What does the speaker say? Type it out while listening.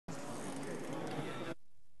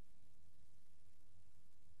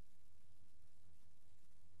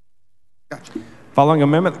Following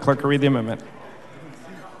amendment, the clerk will read the amendment.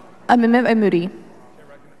 Amendment by Moody.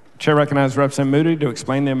 Chair recognizes Representative Moody to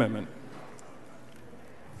explain the amendment.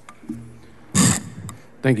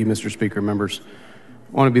 Thank you, Mr. Speaker. Members,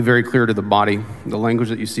 I want to be very clear to the body. The language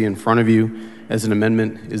that you see in front of you as an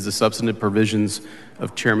amendment is the substantive provisions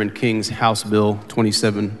of Chairman King's House Bill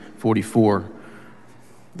 2744,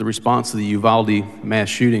 the response to the Uvalde mass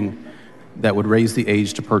shooting that would raise the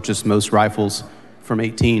age to purchase most rifles from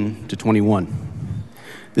 18 to 21.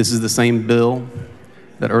 This is the same bill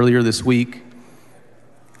that earlier this week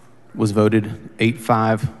was voted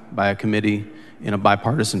 8-5 by a committee in a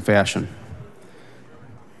bipartisan fashion.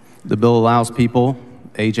 The bill allows people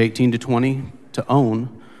age 18 to 20 to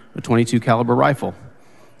own a .22 caliber rifle,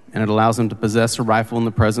 and it allows them to possess a rifle in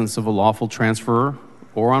the presence of a lawful transferor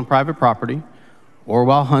or on private property or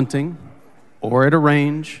while hunting or at a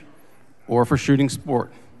range or for shooting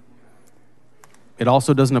sport. It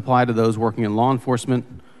also doesn't apply to those working in law enforcement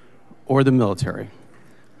or the military.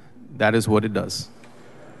 That is what it does.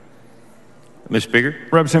 Mr. Speaker?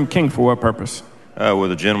 Representative King, for what purpose? Will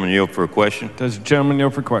the gentleman yield for a question? Does the gentleman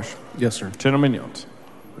yield for question? Yes, sir. Gentleman yields.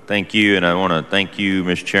 Thank you, and I want to thank you,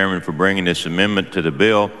 Mr. Chairman, for bringing this amendment to the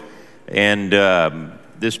bill. And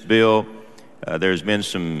this bill, there's been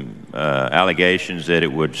some allegations that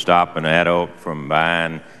it would stop an adult from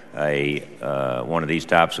buying one of these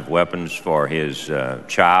types of weapons for his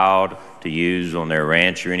child to use on their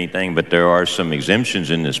ranch or anything, but there are some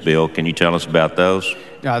exemptions in this bill. Can you tell us about those?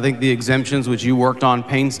 Yeah, I think the exemptions which you worked on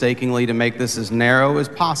painstakingly to make this as narrow as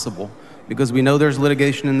possible, because we know there's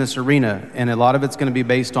litigation in this arena, and a lot of it's going to be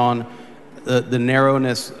based on the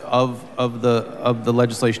narrowness of the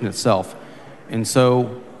legislation itself. And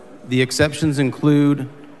so the exceptions include,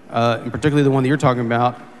 and particularly the one that you're talking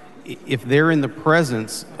about, if they're in the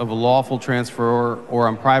presence of a lawful transfer or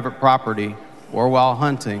on private property or while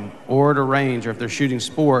hunting or at a range or if they're shooting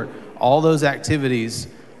sport, all those activities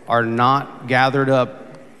are not gathered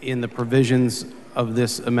up in the provisions of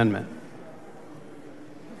this amendment.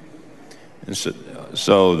 And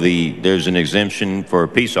so there's an exemption for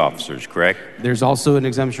peace officers, correct? There's also an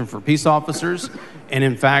exemption for peace officers, and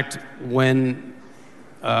in fact, when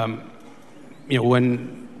there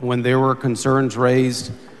were concerns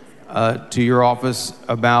raised to your office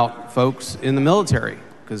about folks in the military,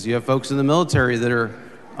 because you have folks in the military that are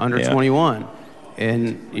under 21,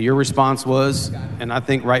 and your response was, and I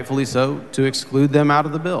think rightfully so, to exclude them out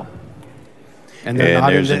of the bill. And they're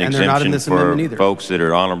not in this amendment either. Folks that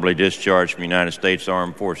are honorably discharged from United States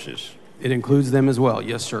Armed Forces. It includes them as well,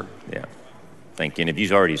 yes, sir. Yeah, thank you. And if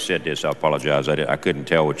you've already said this, I apologize. I couldn't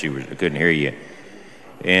tell what you were. I couldn't hear you.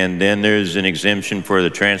 And then there's an exemption for the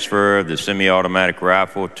transfer of the semi-automatic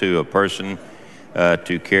rifle to a person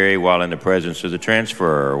to carry while in the presence of the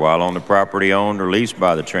transferor, while on the property owned or leased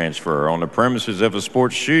by the transferor, on the premises of a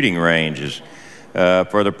sports shooting range,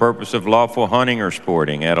 for the purpose of lawful hunting or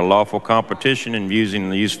sporting, at a lawful competition and using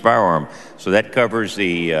the use of firearm. So that covers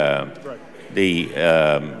the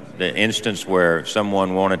instance where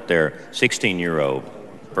someone wanted their 16-year-old,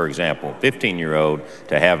 for example, 15-year-old,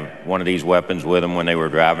 to have one of these weapons with them when they were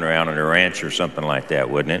driving around on a ranch or something like that,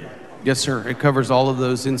 wouldn't it? Yes, sir. It covers all of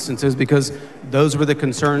those instances because those were the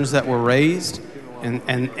concerns that were raised, and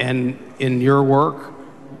in your work,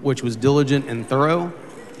 which was diligent and thorough,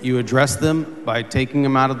 you addressed them by taking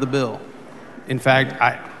them out of the bill. In fact,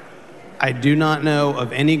 I do not know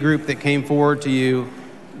of any group that came forward to you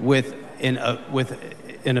with an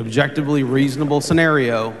objectively reasonable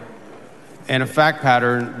scenario and a fact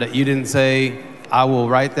pattern that you didn't say, I will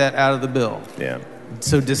write that out of the bill. Yeah.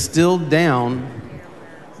 So distilled down,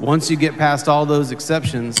 once you get past all those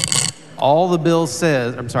exceptions, all the bill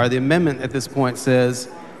says, the amendment at this point says,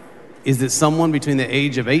 is that someone between the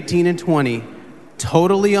age of 18 and 20,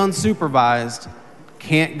 totally unsupervised,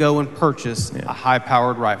 can't go and purchase a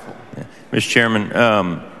high-powered rifle. Yeah. Mr. Chairman,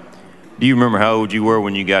 do you remember how old you were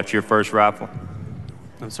when you got your first rifle?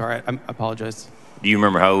 I'm sorry, I apologize. Do you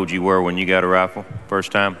remember how old you were when you got a rifle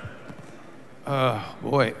first time? I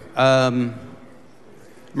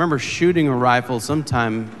remember shooting a rifle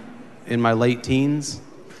sometime in my late teens.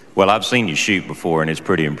 Well, I've seen you shoot before, and it's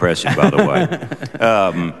pretty impressive, by the way.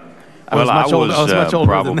 I was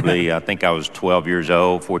probably, I think I was 12 years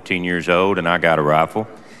old, 14 years old, and I got a rifle.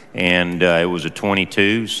 And it was a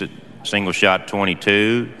 .22, single-shot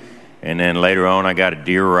 .22. And then later on, I got a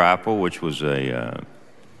deer rifle, which was a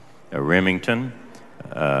Remington.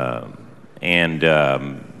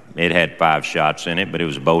 It had 5 shots in it, but it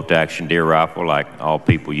was a bolt-action deer rifle like all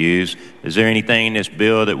people use. Is there anything in this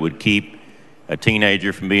bill that would keep a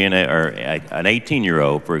teenager from being, or an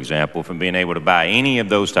 18-year-old, for example, from being able to buy any of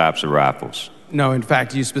those types of rifles? No, in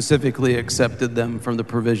fact, you specifically accepted them from the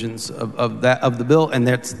provisions of the bill, and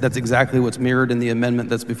that's exactly what's mirrored in the amendment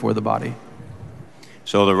that's before the body.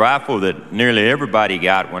 So the rifle that nearly everybody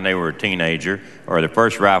got when they were a teenager, or the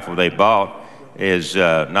first rifle they bought, is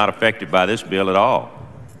not affected by this bill at all.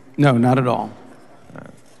 No, not at all.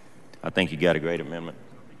 I think you got a great amendment.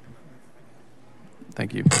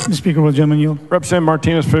 Thank you. Mr. Speaker, will the gentleman yield? Representative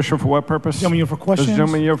Martinez Fisher, for what purpose? Gentleman yield for questions. Does the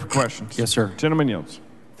gentleman yield for questions? Yes, sir. Gentleman yields.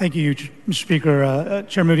 Thank you, Mr. Speaker.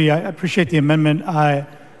 Chair Moody, I appreciate the amendment. A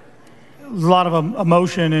lot of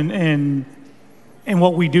emotion in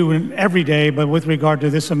what we do every day, but with regard to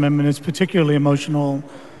this amendment, it's particularly emotional.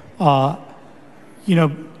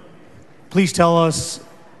 Please tell us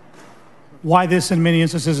why this, in many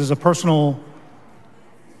instances, is a personal,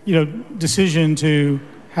 decision to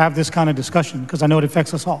have this kind of discussion, because I know it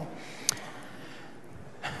affects us all.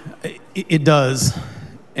 It does,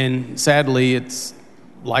 and sadly, it's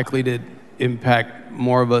likely to impact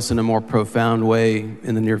more of us in a more profound way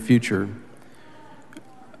in the near future.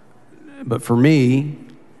 But for me,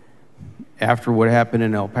 after what happened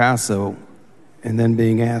in El Paso, and then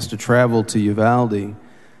being asked to travel to Uvalde,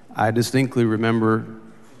 I distinctly remember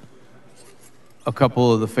a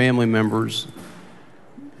couple of the family members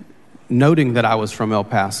noting that I was from El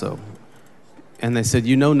Paso. And they said,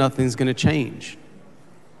 nothing's going to change.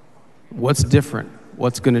 What's different?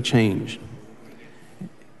 What's going to change?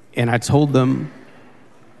 And I told them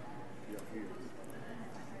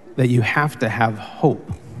that you have to have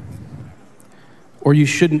hope, or you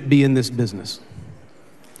shouldn't be in this business.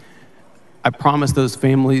 I promised those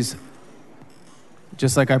families,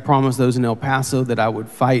 just like I promised those in El Paso, that I would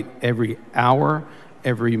fight every hour,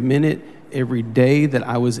 every minute, every day that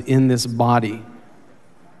I was in this body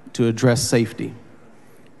to address safety.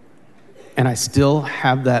 And I still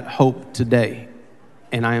have that hope today.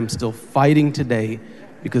 And I am still fighting today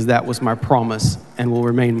because that was my promise and will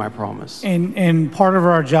remain my promise. And part of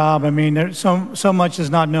our job, there's so much is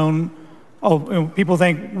not known. People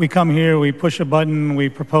think we come here, we push a button, we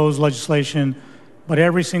propose legislation, but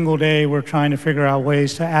every single day we're trying to figure out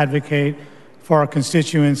ways to advocate for our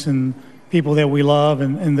constituents and people that we love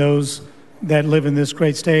and those that live in this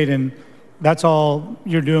great state. And that's all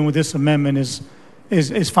you're doing with this amendment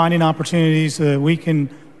is finding opportunities so that we can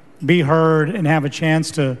be heard and have a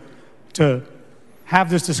chance to have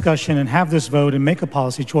this discussion and have this vote and make a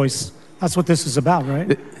policy choice. That's what this is about,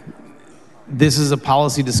 right? This is a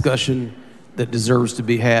policy discussion that deserves to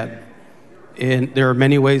be had. And there are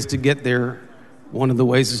many ways to get there. One of the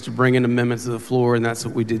ways is to bring an amendment to the floor, and that's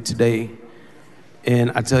what we did today.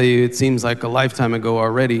 And I tell you, it seems like a lifetime ago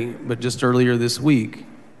already, but just earlier this week,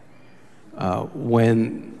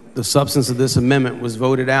 when the substance of this amendment was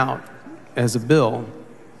voted out as a bill,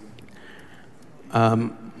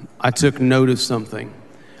 I took note of something.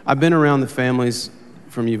 I've been around the families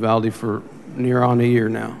from Uvalde for near on a year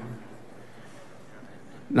now.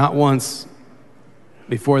 Not once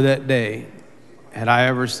before that day had I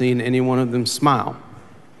ever seen any one of them smile.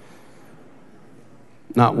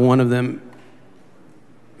 Not one of them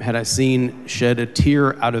had I seen shed a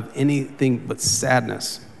tear out of anything but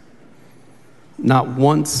sadness. Not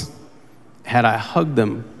once had I hugged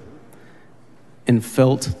them and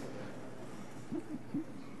felt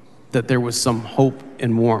that there was some hope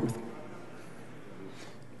and warmth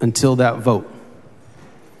until that vote.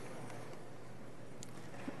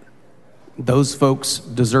 Those folks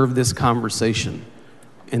deserve this conversation,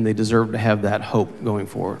 and they deserve to have that hope going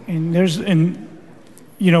forward. And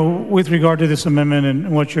with regard to this amendment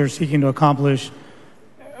and what you're seeking to accomplish,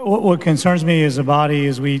 what concerns me as a body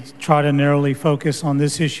is we try to narrowly focus on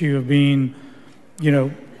this issue of being,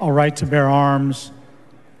 a right to bear arms.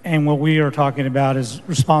 And what we are talking about is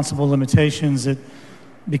responsible limitations that,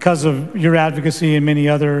 because of your advocacy and many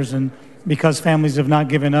others, and because families have not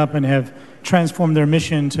given up and have transformed their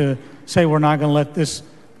mission to say we're not going to let this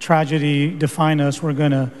tragedy define us, we're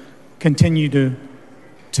going to continue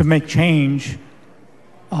to make change.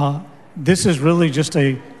 This is really just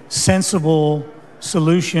a sensible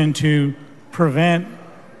solution to prevent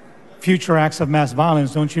future acts of mass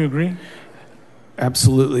violence. Don't you agree?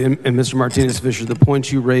 Absolutely. And Mr. Martinez Fisher, the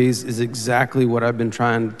point you raise is exactly what I've been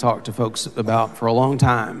trying to talk to folks about for a long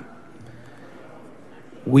time.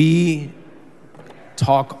 We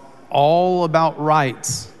talk all about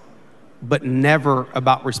rights, but never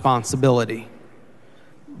about responsibility.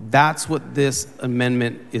 That's what this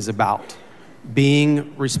amendment is about,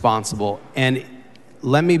 being responsible. And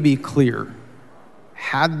let me be clear,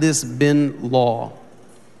 had this been law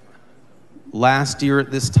last year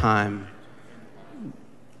at this time,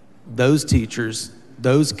 those teachers,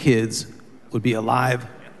 those kids would be alive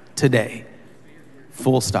today.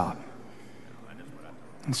 Full stop.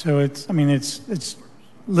 And so it's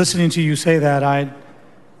listening to you say that, I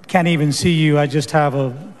can't even see you. I just have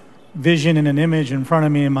a vision and an image in front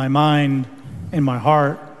of me in my mind, in my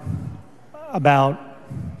heart, about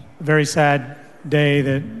a very sad day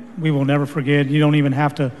that we will never forget. You don't even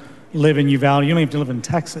have to live in Uvalde. You don't even have to live in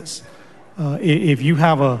Texas. If you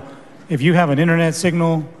have an internet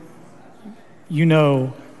signal, you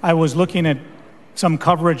know. I was looking at some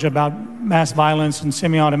coverage about mass violence and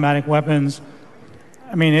semi-automatic weapons.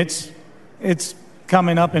 I mean, it's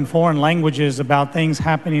coming up in foreign languages about things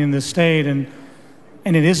happening in this state, and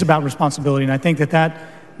it is about responsibility. And I think that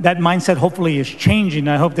mindset hopefully is changing.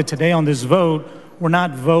 I hope that today on this vote, we're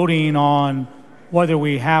not voting on whether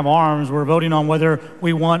we have arms. We're voting on whether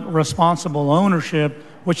we want responsible ownership,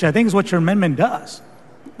 which I think is what your amendment does.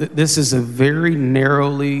 This is a very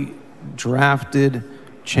narrowly drafted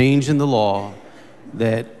change in the law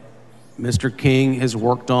that Mr. King has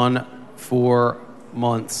worked on for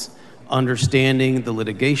months, understanding the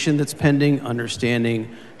litigation that's pending,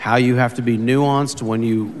 understanding how you have to be nuanced when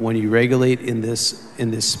you regulate in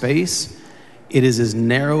this space. It is as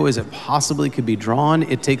narrow as it possibly could be drawn.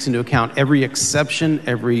 It takes into account every exception,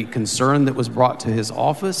 every concern that was brought to his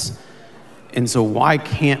office. And so why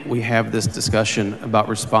can't we have this discussion about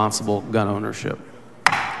responsible gun ownership?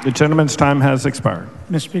 The gentleman's time has expired.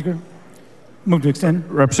 Mr. Speaker, move to extend.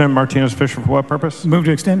 Representative Martinez-Fisher, for what purpose? Move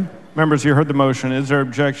to extend. Members, you heard the motion. Is there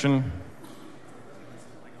objection?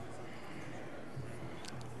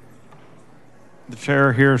 The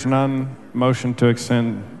chair hears none. Motion to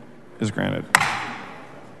extend is granted.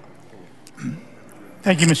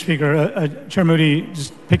 Thank you, Mr. Speaker. Chair Moody,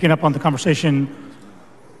 just picking up on the conversation,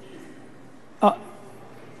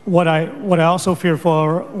 what I'm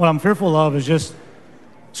fearful of is just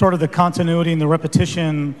sort of the continuity and the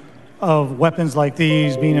repetition of weapons like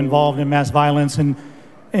these being involved in mass violence. And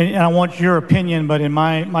I want your opinion, but in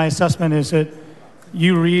my assessment is that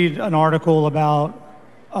you read an article about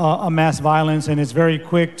a mass violence, and it's very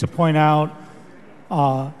quick to point out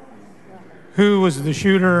who was the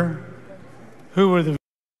shooter, who were the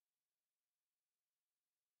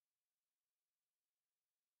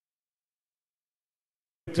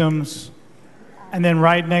victims, and then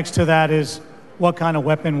right next to that is what kind of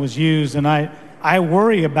weapon was used. And I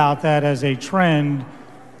worry about that as a trend,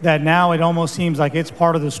 that now it almost seems like it's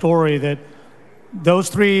part of the story, that those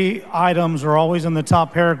three items are always in the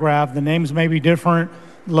top paragraph. The names may be different,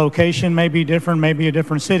 location may be different, maybe a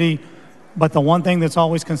different city, but the one thing that's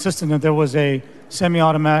always consistent, that there was a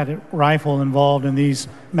semi-automatic rifle involved in these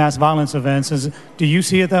mass violence events. Do you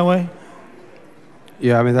see it that way?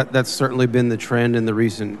 Yeah, I mean, that's certainly been the trend in the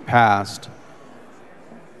recent past.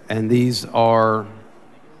 And these are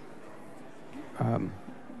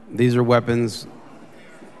weapons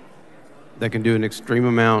that can do an extreme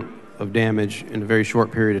amount of damage in a very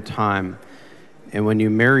short period of time. And when you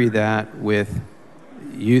marry that with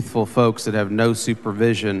youthful folks that have no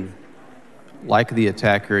supervision, like the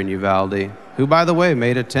attacker in Uvalde, who, by the way,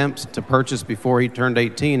 made attempts to purchase before he turned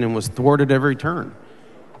 18 and was thwarted every turn.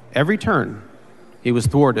 Every turn, he was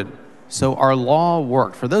thwarted. So our law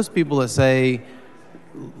worked. For those people that say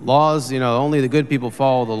laws, only the good people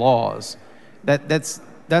follow the laws, that's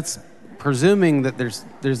presuming that there's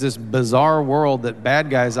this bizarre world that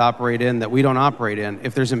bad guys operate in that we don't operate in.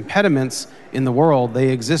 If there's impediments in the world, they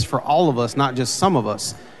exist for all of us, not just some of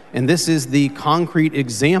us. And this is the concrete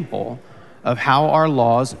example of how our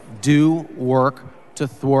laws do work to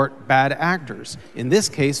thwart bad actors. In this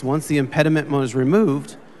case, once the impediment was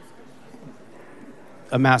removed,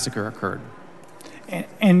 a massacre occurred.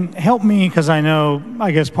 And help me, because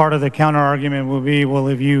I guess part of the counter argument will be, well,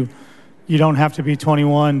 if you don't have to be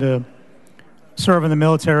 21 to serve in the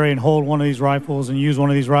military and hold one of these rifles and use one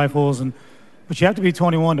of these rifles, but you have to be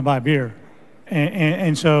 21 to buy beer.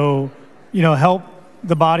 And so, help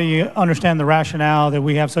the body understand the rationale that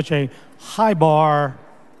we have such a high bar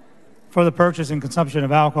for the purchase and consumption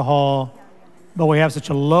of alcohol, but we have such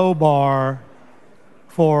a low bar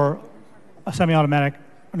for a semi-automatic,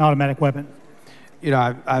 an automatic weapon.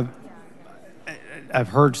 I've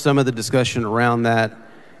heard some of the discussion around that.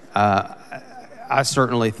 I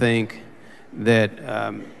certainly think that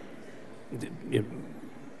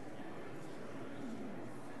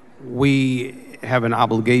we have an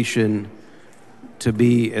obligation to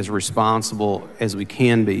be as responsible as we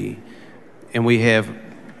can be. And we have,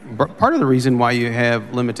 part of the reason why you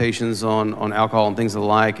have limitations on alcohol and things of the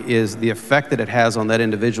like is the effect that it has on that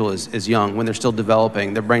individual is young, when they're still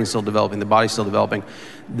developing, their brain's still developing, the body's still developing.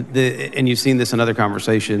 And you've seen this in other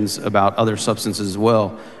conversations about other substances as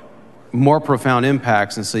well. More profound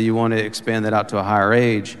impacts, and so you want to expand that out to a higher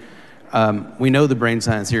age. We know the brain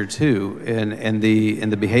science here too, and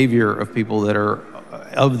the behavior of people that are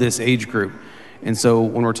of this age group. And so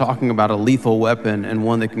when we're talking about a lethal weapon and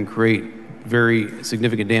one that can create very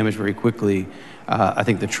significant damage very quickly, I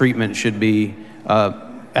think the treatment should be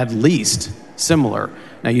at least similar.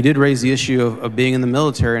 Now, you did raise the issue of being in the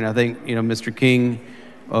military, and I think, Mr. King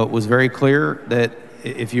was very clear that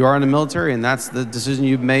if you are in the military and that's the decision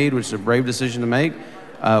you've made, which is a brave decision to make,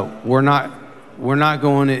 we're not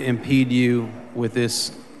going to impede you with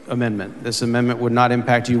this amendment. This amendment would not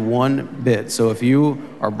impact you one bit. So if you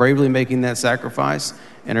are bravely making that sacrifice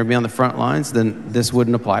and are on the front lines, then this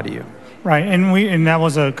wouldn't apply to you. Right, and that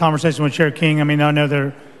was a conversation with Chair King. I mean, I know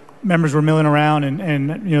their members were milling around,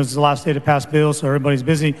 and it's the last day to pass bills, so everybody's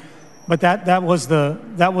busy. But that was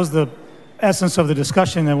the essence of the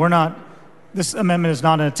discussion. That this amendment is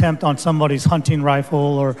not an attempt on somebody's hunting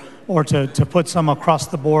rifle or to put some across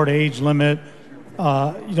the board age limit.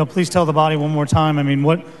 Please tell the body one more time. I mean,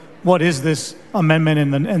 what is this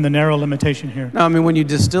amendment and the narrow limitation here? No, I mean, when you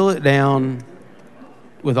distill it down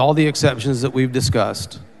with all the exceptions that we've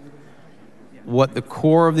discussed, what the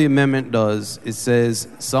core of the amendment does is says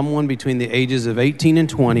someone between the ages of 18 and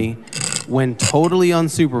 20, when totally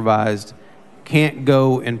unsupervised, can't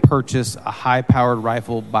go and purchase a high-powered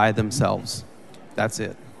rifle by themselves. That's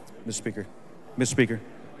it. Mr. Speaker.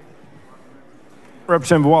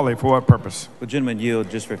 Representative Wally, for what purpose? Will gentleman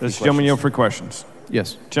yield just for a few Does the questions? gentleman yield for questions?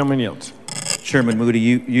 Yes. Gentleman yields. Chairman Moody,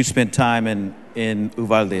 you spent time in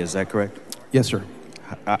Uvalde, is that correct? Yes, sir.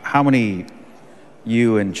 How many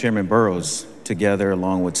you and Chairman Burrows together,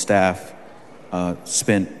 along with staff,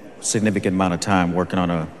 spent significant amount of time working on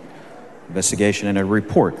a investigation and a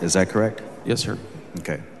report, is that correct? Yes, sir.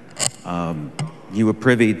 Okay. You were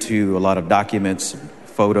privy to a lot of documents,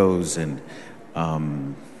 photos, and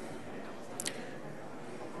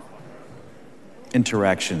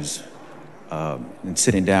interactions and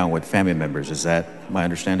sitting down with family members. Is that my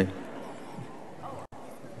understanding?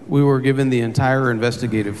 We were given the entire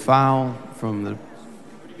investigative file from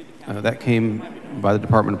that came by the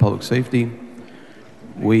Department of Public Safety.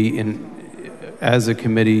 We, as a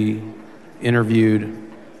committee, interviewed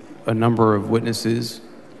a number of witnesses.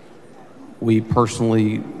 We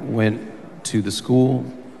personally went to the school,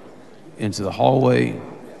 into the hallway.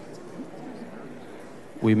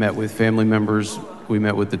 We met with family members. We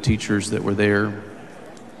met with the teachers that were there,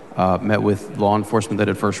 met with law enforcement that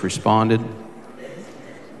had first responded.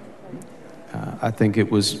 I think it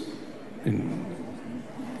was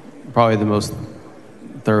probably the most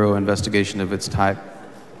thorough investigation of its type.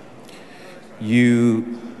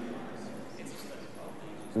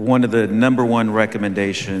 One of the number one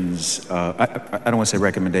recommendations, I don't want to say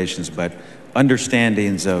recommendations, but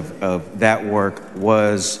understandings of that work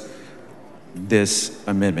was this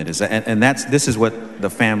amendment. Is that, and this is what the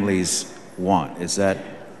families want. Is that?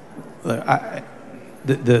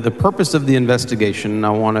 The purpose of the investigation, and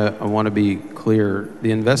I want to be clear,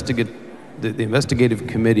 the investigative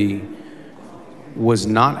committee was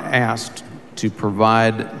not asked to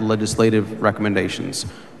provide legislative recommendations.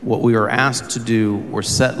 What we were asked to do was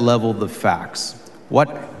set level the facts. What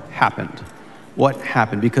happened? What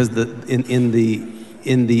happened? Because in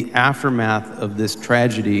the aftermath of this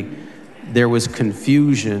tragedy, there was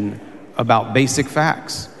confusion about basic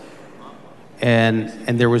facts, and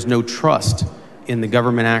there was no trust in the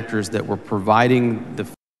government actors that were providing the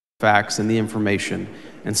facts and the information.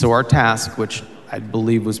 And so our task, which I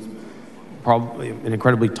believe was probably an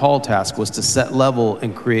incredibly tall task, was to set level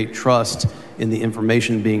and create trust in the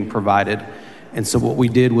information being provided. And so what we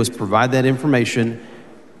did was provide that information.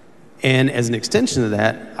 And as an extension of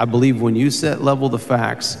that, I believe when you set level the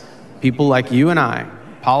facts, people like you and I,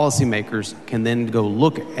 policymakers, can then go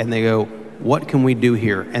look and they go, what can we do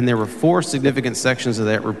here? And there were 4 significant sections of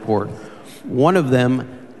that report. One of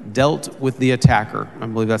them dealt with the attacker. I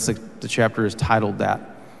believe that's the chapter is titled that.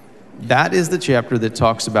 That is the chapter that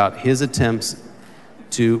talks about his attempts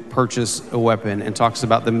to purchase a weapon and talks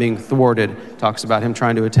about them being thwarted, talks about him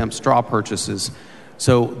trying to attempt straw purchases.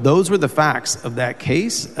 So those were the facts of that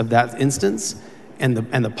case, of that instance, and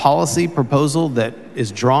the policy proposal that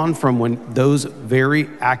is drawn from when those very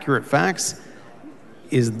accurate facts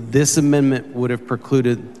is this amendment would have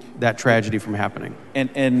precluded that tragedy from happening.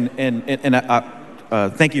 And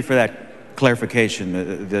thank you for that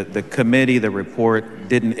clarification. The committee, the report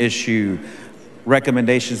didn't issue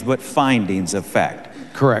recommendations, but findings of fact.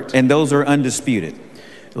 Correct. And those are undisputed.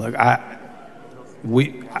 Look, I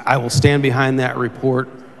will stand behind that report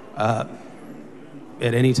at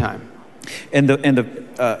any time. And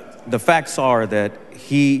the facts are that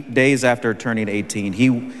he, days after turning 18,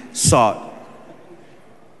 he sought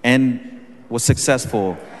and was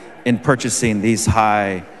successful in purchasing these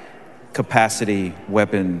high capacity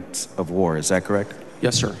weapons of war. Is that correct?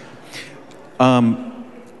 Yes, sir.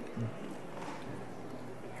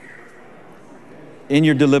 In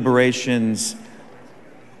your deliberations,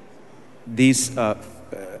 these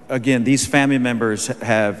family members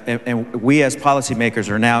have, and we as policymakers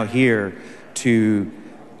are now here to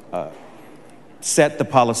set the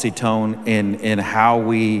policy tone in how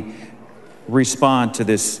we respond to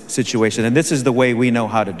this situation. And this is the way we know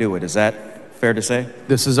how to do it. Is that fair to say?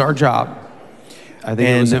 This is our job. I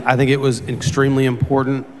think it was extremely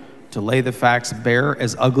important to lay the facts bare,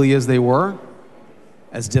 as ugly as they were,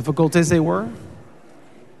 as difficult as they were.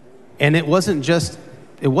 And it wasn't just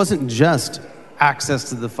access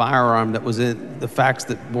to the firearm that was in the facts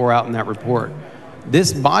that bore out in that report.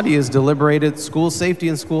 This body has deliberated school safety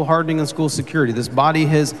and school hardening and school security. This body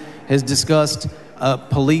has discussed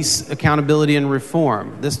police accountability and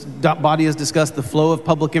reform. This body has discussed the flow of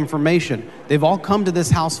public information. They've all come to this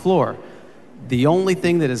House floor. The only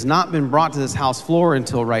thing that has not been brought to this House floor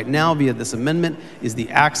until right now via this amendment is the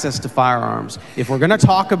access to firearms. If we're going to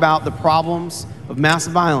talk about the problems of mass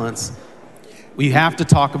violence, we have to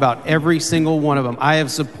talk about every single one of them. I have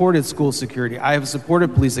supported school security. I have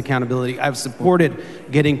supported police accountability. I have supported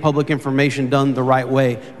getting public information done the right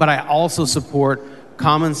way. But I also support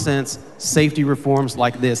common sense safety reforms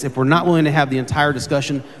like this. If we're not willing to have the entire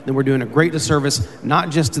discussion, then we're doing a great disservice, not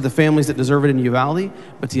just to the families that deserve it in Uvalde,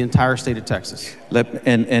 but to the entire state of Texas. The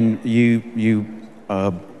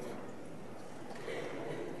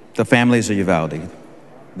families of Uvalde,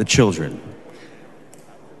 the children.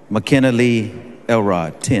 McKenna Lee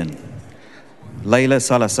Elrod, 10. Layla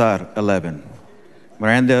Salazar, 11.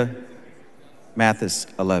 Miranda Mathis,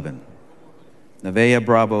 11. Nevaeh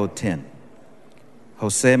Bravo, 10.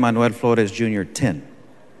 Jose Manuel Flores Jr., 10.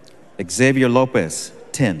 Xavier Lopez,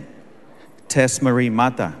 10. Tess Marie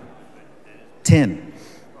Mata, 10.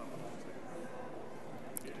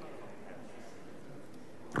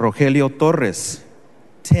 Rogelio Torres,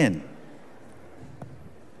 10.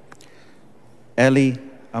 Eli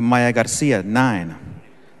Amaya Garcia, 9.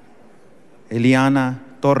 Eliana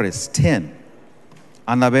Torres, 10.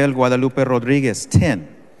 Anabel Guadalupe Rodriguez, 10.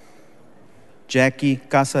 Jackie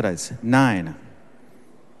Cáceres, 9.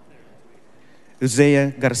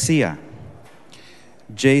 Uzea Garcia.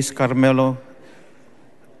 Jace Carmelo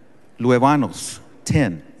Luevanos,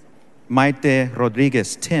 10. Maite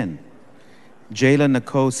Rodriguez, 10. Jayla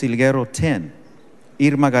Nicole Silguero, 10.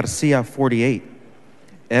 Irma Garcia, 48.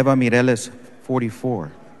 Eva Mireles,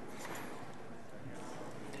 44.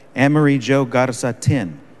 Anne-Marie Jo Garza,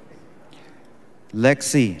 10.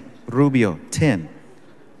 Lexi Rubio, 10.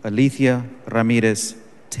 Alicia Ramirez,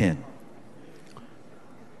 10.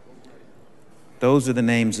 Those are the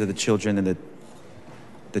names of the children and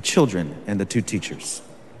the children and the two teachers.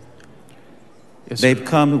 Yes, sir. They've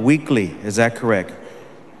come weekly, is that correct,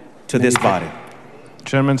 to this body?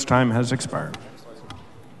 Gentleman's time has expired.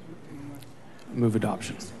 Move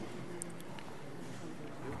adoption.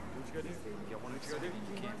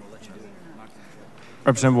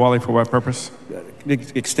 Representative Wally, for what purpose?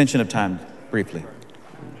 Extension of time, briefly.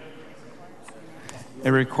 It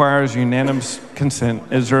requires unanimous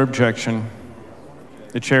consent. Is there objection?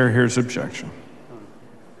 The chair hears objection.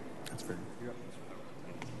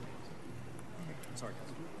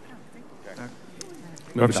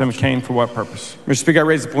 Representative Kane, for what purpose? Mr. Speaker, I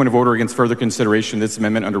raise a point of order against further consideration of this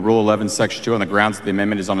amendment under Rule 11, Section 2, on the grounds that the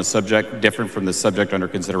amendment is on a subject different from the subject under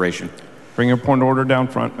consideration. Bring your point of order down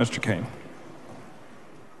front, Mr. Kane.